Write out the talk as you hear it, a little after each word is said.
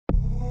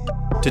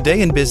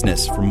Today in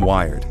Business from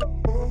Wired.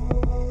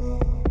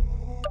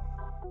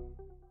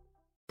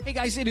 Hey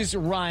guys, it is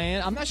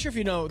Ryan. I'm not sure if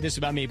you know this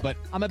about me, but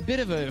I'm a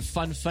bit of a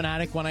fun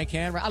fanatic when I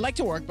can. I like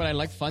to work, but I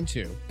like fun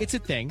too. It's a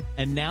thing.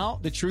 And now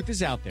the truth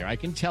is out there. I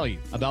can tell you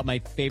about my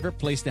favorite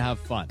place to have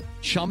fun.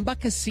 Chumba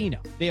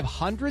Casino. They have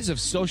hundreds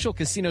of social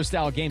casino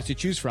style games to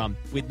choose from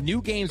with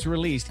new games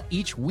released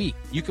each week.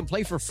 You can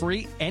play for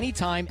free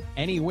anytime,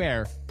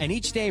 anywhere. And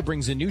each day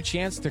brings a new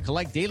chance to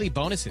collect daily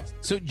bonuses.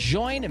 So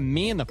join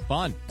me in the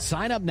fun.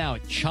 Sign up now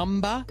at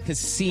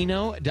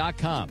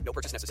ChumbaCasino.com. No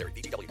purchase necessary.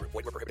 VGW Group.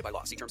 Void where prohibited by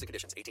law. See terms and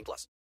conditions.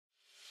 18+.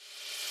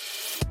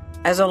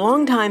 As a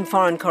longtime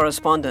foreign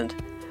correspondent,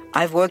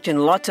 I've worked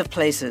in lots of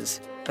places,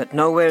 but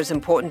nowhere as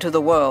important to the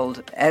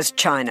world as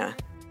China.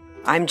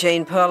 I'm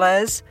Jane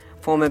Perlez,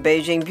 former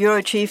Beijing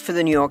bureau chief for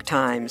the New York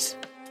Times.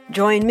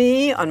 Join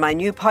me on my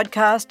new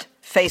podcast,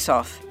 Face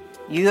Off,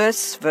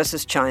 U.S.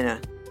 versus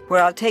China,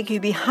 where I'll take you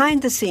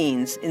behind the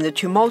scenes in the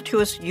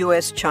tumultuous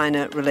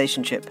U.S.-China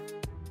relationship.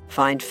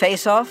 Find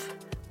Face Off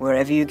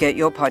wherever you get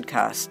your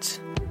podcasts.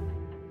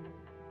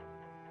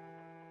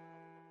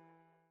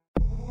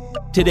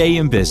 Today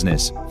in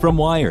Business from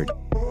Wired.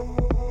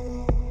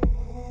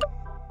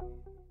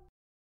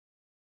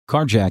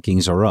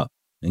 Carjackings are up,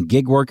 and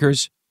gig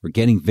workers are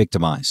getting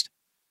victimized.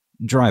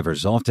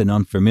 Drivers, often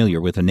unfamiliar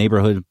with a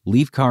neighborhood,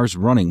 leave cars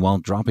running while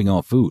dropping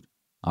off food.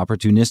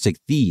 Opportunistic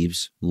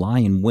thieves lie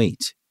in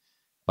wait.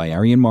 By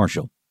Arian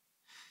Marshall.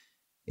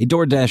 A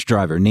DoorDash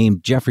driver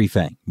named Jeffrey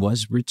Feng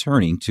was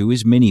returning to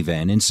his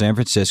minivan in San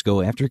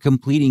Francisco after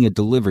completing a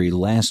delivery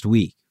last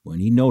week when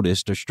he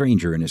noticed a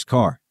stranger in his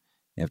car.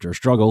 After a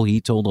struggle, he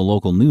told a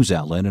local news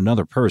outlet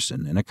another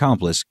person, an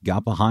accomplice,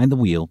 got behind the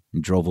wheel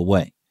and drove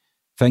away.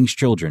 Feng's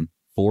children,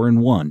 4 and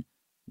 1,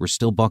 were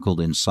still buckled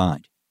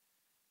inside.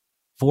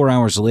 4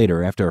 hours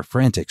later, after a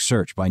frantic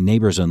search by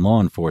neighbors and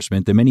law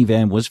enforcement, the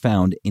minivan was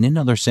found in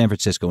another San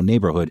Francisco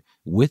neighborhood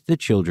with the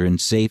children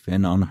safe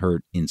and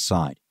unhurt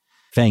inside.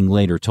 Feng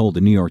later told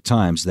the New York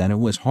Times that it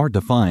was hard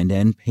to find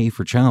and pay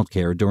for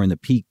childcare during the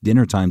peak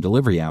dinnertime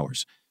delivery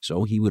hours,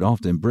 so he would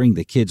often bring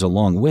the kids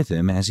along with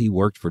him as he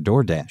worked for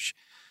DoorDash.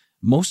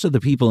 Most of the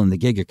people in the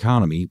gig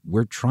economy,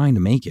 we're trying to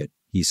make it,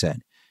 he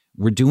said.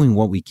 We're doing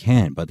what we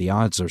can, but the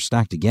odds are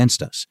stacked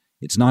against us.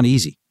 It's not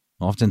easy.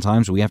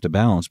 Oftentimes we have to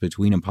balance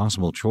between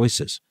impossible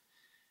choices.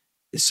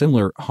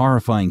 Similar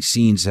horrifying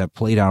scenes have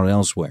played out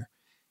elsewhere.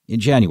 In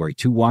January,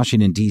 2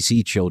 Washington,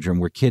 D.C. children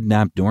were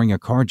kidnapped during a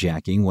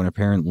carjacking when a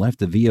parent left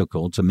the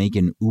vehicle to make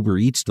an Uber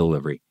Eats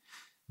delivery.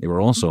 They were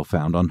also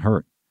found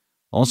unhurt.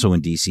 Also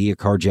in D.C., a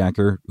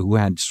carjacker who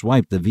had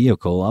swiped the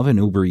vehicle of an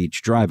Uber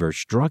Eats driver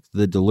struck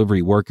the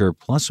delivery worker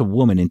plus a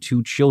woman and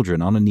 2 children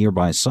on a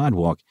nearby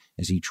sidewalk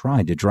as he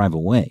tried to drive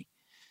away.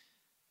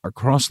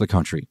 Across the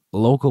country,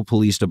 local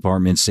police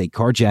departments say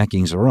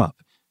carjackings are up.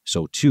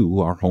 So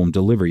too are home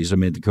deliveries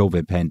amid the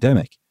COVID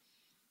pandemic.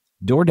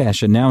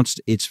 DoorDash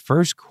announced its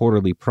first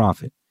quarterly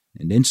profit,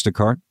 and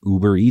Instacart,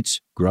 Uber Eats,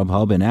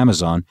 Grubhub, and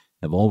Amazon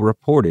have all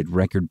reported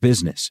record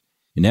business.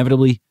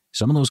 Inevitably,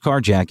 some of those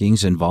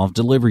carjackings involve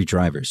delivery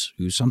drivers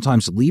who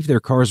sometimes leave their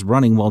cars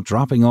running while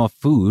dropping off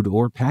food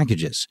or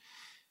packages.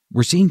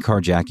 We're seeing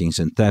carjackings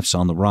and thefts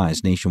on the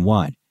rise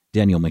nationwide.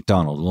 Daniel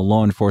McDonald, the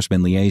law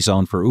enforcement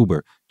liaison for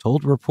Uber,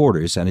 told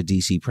reporters at a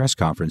D.C. press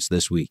conference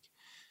this week.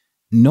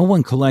 No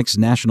one collects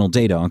national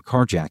data on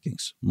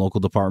carjackings.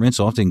 Local departments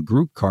often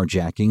group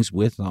carjackings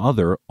with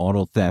other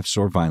auto thefts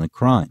or violent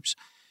crimes.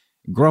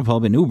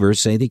 Grubhub and Uber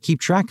say they keep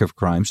track of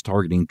crimes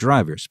targeting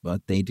drivers,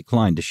 but they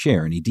decline to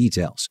share any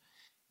details.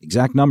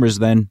 Exact numbers,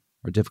 then,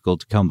 are difficult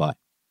to come by.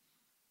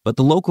 But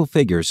the local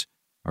figures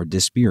are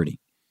dispiriting.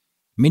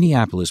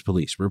 Minneapolis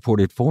police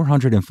reported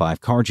 405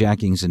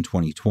 carjackings in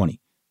 2020,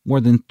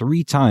 more than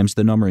 3 times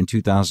the number in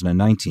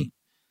 2019.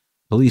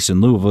 Police in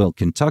Louisville,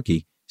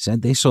 Kentucky,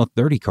 said they saw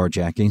 30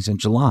 carjackings in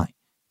July,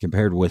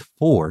 compared with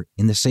 4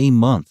 in the same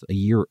month a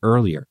year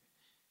earlier.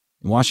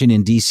 In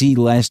Washington, D.C.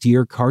 last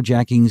year,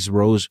 carjackings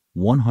rose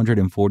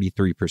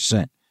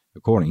 143%,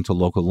 according to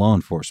local law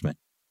enforcement.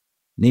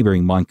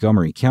 Neighboring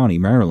Montgomery County,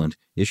 Maryland,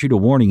 issued a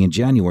warning in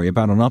January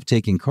about an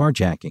uptick in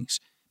carjackings,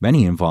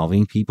 many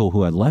involving people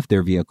who had left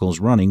their vehicles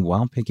running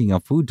while picking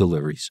up food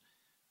deliveries.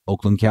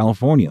 Oakland,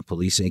 California,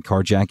 police say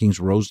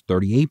carjackings rose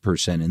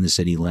 38% in the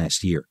city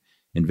last year,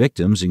 and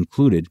victims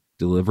included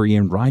delivery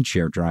and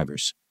rideshare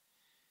drivers.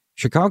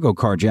 Chicago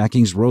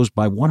carjackings rose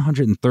by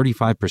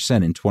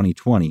 135% in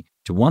 2020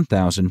 to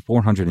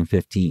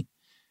 1,415.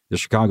 The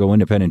Chicago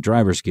Independent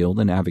Drivers Guild,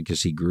 an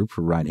advocacy group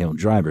for ride-hail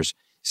drivers,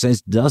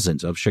 says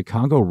dozens of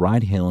Chicago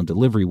ride-hail and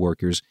delivery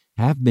workers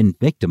have been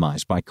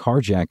victimized by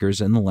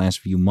carjackers in the last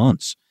few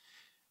months.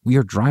 We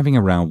are driving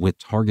around with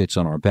targets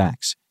on our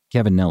backs,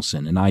 Kevin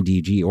Nelson, an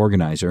IDG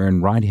organizer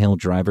and ride-hail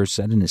driver,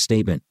 said in a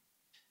statement.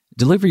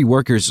 Delivery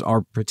workers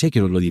are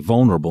particularly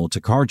vulnerable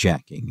to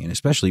carjacking, and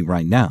especially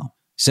right now,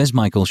 says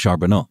Michael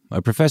Charbonneau,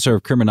 a professor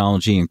of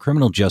criminology and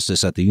criminal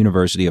justice at the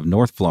University of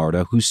North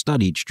Florida who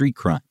studied street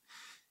crime.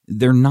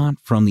 They're not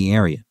from the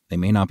area. They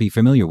may not be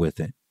familiar with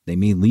it. They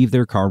may leave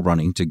their car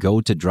running to go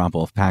to drop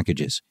off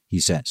packages, he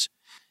says.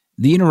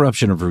 The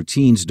interruption of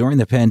routines during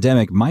the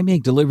pandemic might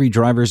make delivery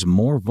drivers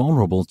more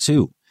vulnerable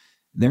too.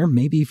 There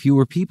may be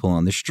fewer people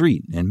on the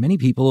street, and many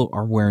people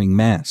are wearing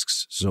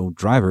masks, so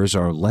drivers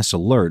are less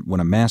alert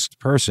when a masked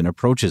person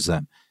approaches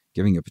them,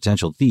 giving a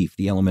potential thief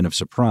the element of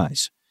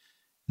surprise.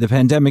 The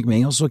pandemic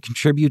may also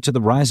contribute to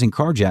the rise in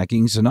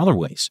carjackings in other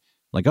ways.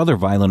 Like other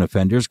violent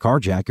offenders,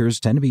 carjackers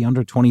tend to be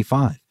under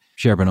 25,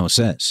 Charbonneau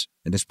says.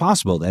 It is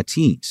possible that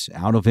teens,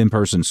 out of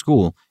in-person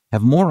school,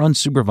 have more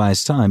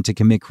unsupervised time to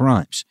commit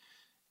crimes.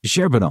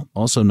 Charbonneau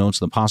also notes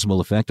the possible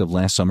effect of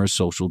last summer's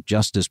social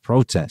justice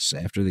protests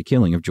after the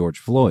killing of George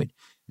Floyd,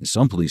 and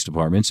some police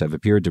departments have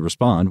appeared to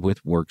respond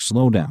with work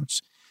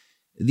slowdowns.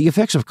 The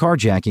effects of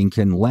carjacking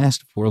can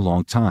last for a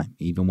long time,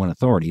 even when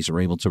authorities are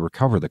able to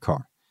recover the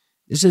car.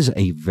 This is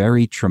a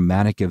very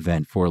traumatic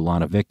event for a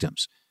lot of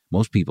victims.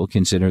 Most people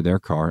consider their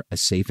car a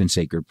safe and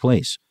sacred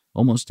place,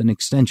 almost an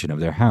extension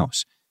of their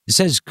house,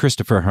 says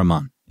Christopher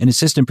Herman, an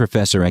assistant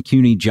professor at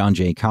CUNY John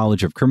Jay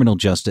College of Criminal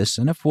Justice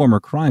and a former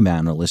crime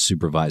analyst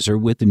supervisor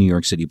with the New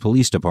York City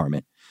Police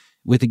Department.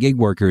 With the gig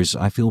workers,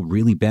 I feel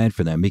really bad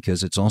for them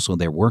because it's also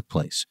their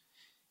workplace.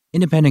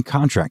 Independent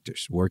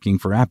contractors working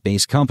for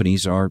app-based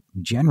companies are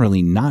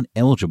generally not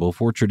eligible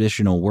for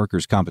traditional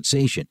workers'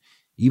 compensation,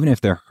 even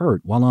if they're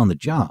hurt while on the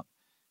job.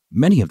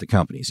 Many of the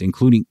companies,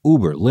 including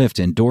Uber,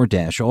 Lyft, and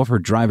DoorDash, offer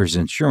drivers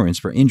insurance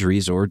for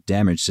injuries or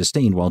damage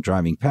sustained while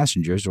driving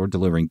passengers or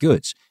delivering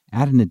goods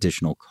at an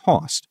additional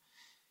cost.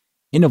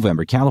 In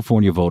November,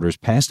 California voters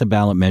passed a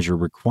ballot measure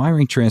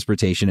requiring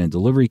transportation and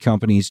delivery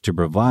companies to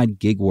provide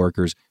gig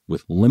workers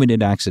with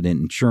limited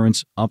accident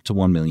insurance up to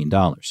 $1 million.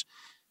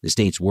 The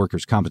state's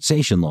workers'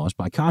 compensation laws,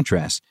 by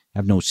contrast,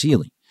 have no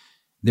ceiling.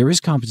 There is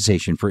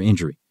compensation for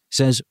injury,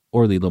 says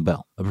Orly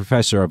Lobel, a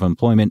professor of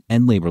employment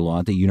and labor law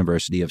at the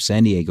University of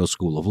San Diego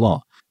School of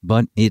Law,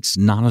 but it's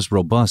not as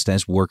robust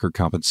as worker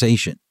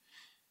compensation.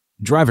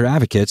 Driver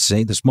advocates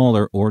say the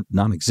smaller or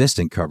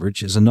non-existent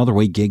coverage is another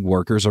way gig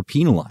workers are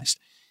penalized.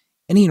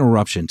 Any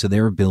interruption to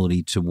their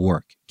ability to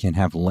work can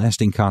have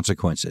lasting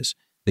consequences,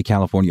 the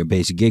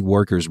California-based Gig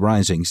Workers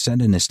Rising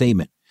said in a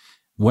statement.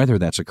 Whether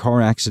that's a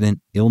car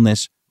accident,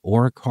 illness,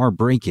 or a car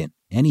break-in,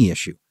 any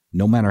issue,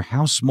 no matter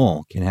how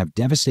small, can have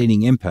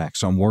devastating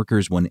impacts on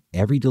workers when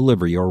every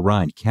delivery or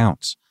ride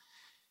counts.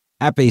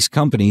 App-based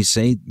companies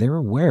say they're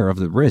aware of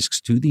the risks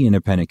to the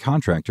independent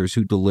contractors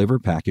who deliver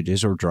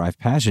packages or drive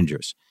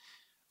passengers.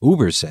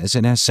 Uber says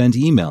it has sent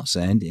emails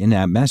and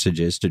in-app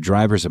messages to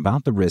drivers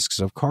about the risks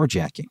of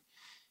carjacking.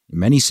 In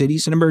many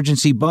cities, an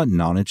emergency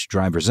button on its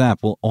driver's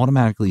app will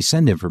automatically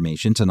send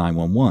information to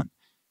 911.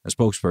 A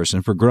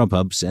spokesperson for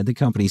Grubhub said the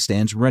company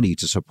stands ready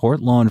to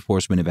support law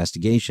enforcement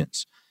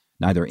investigations.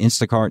 Neither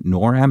Instacart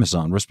nor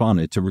Amazon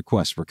responded to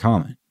requests for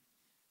comment.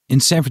 In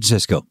San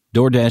Francisco,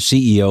 DoorDash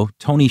CEO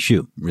Tony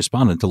Xu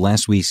responded to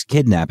last week's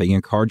kidnapping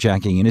and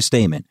carjacking in a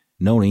statement,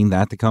 noting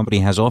that the company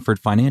has offered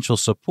financial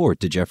support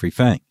to Jeffrey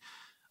Feng.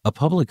 A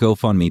public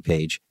GoFundMe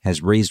page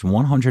has raised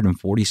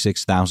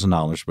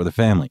 $146,000 for the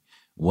family,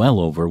 well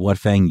over what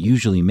Feng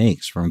usually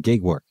makes from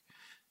gig work.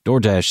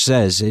 DoorDash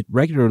says it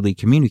regularly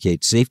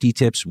communicates safety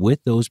tips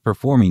with those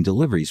performing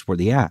deliveries for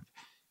the app,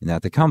 and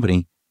that the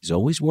company is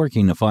always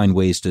working to find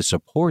ways to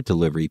support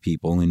delivery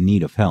people in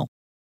need of help.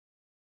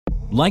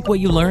 Like what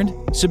you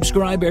learned?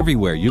 Subscribe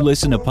everywhere you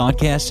listen to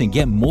podcasts and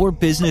get more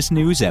business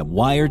news at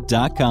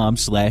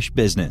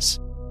wired.com/business.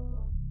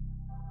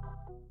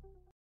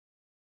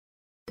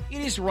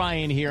 It is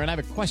Ryan here, and I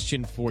have a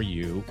question for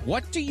you.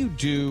 What do you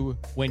do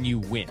when you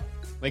win?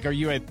 Like, are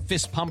you a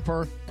fist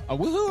pumper, a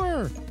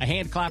woohooer, a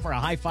hand clapper, a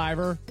high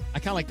fiver? I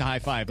kind of like the high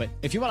five, but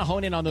if you want to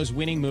hone in on those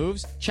winning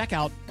moves, check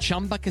out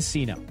Chumba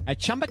Casino. At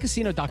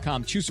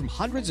ChumbaCasino.com, choose from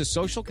hundreds of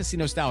social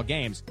casino-style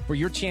games for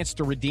your chance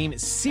to redeem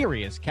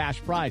serious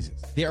cash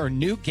prizes. There are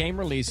new game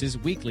releases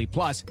weekly,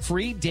 plus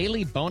free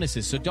daily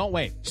bonuses, so don't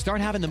wait. Start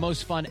having the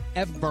most fun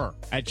ever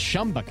at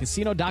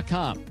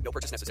ChumbaCasino.com. No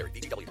purchase necessary.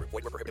 VGW Group.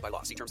 Void where prohibited by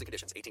law. See terms and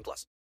conditions. 18+.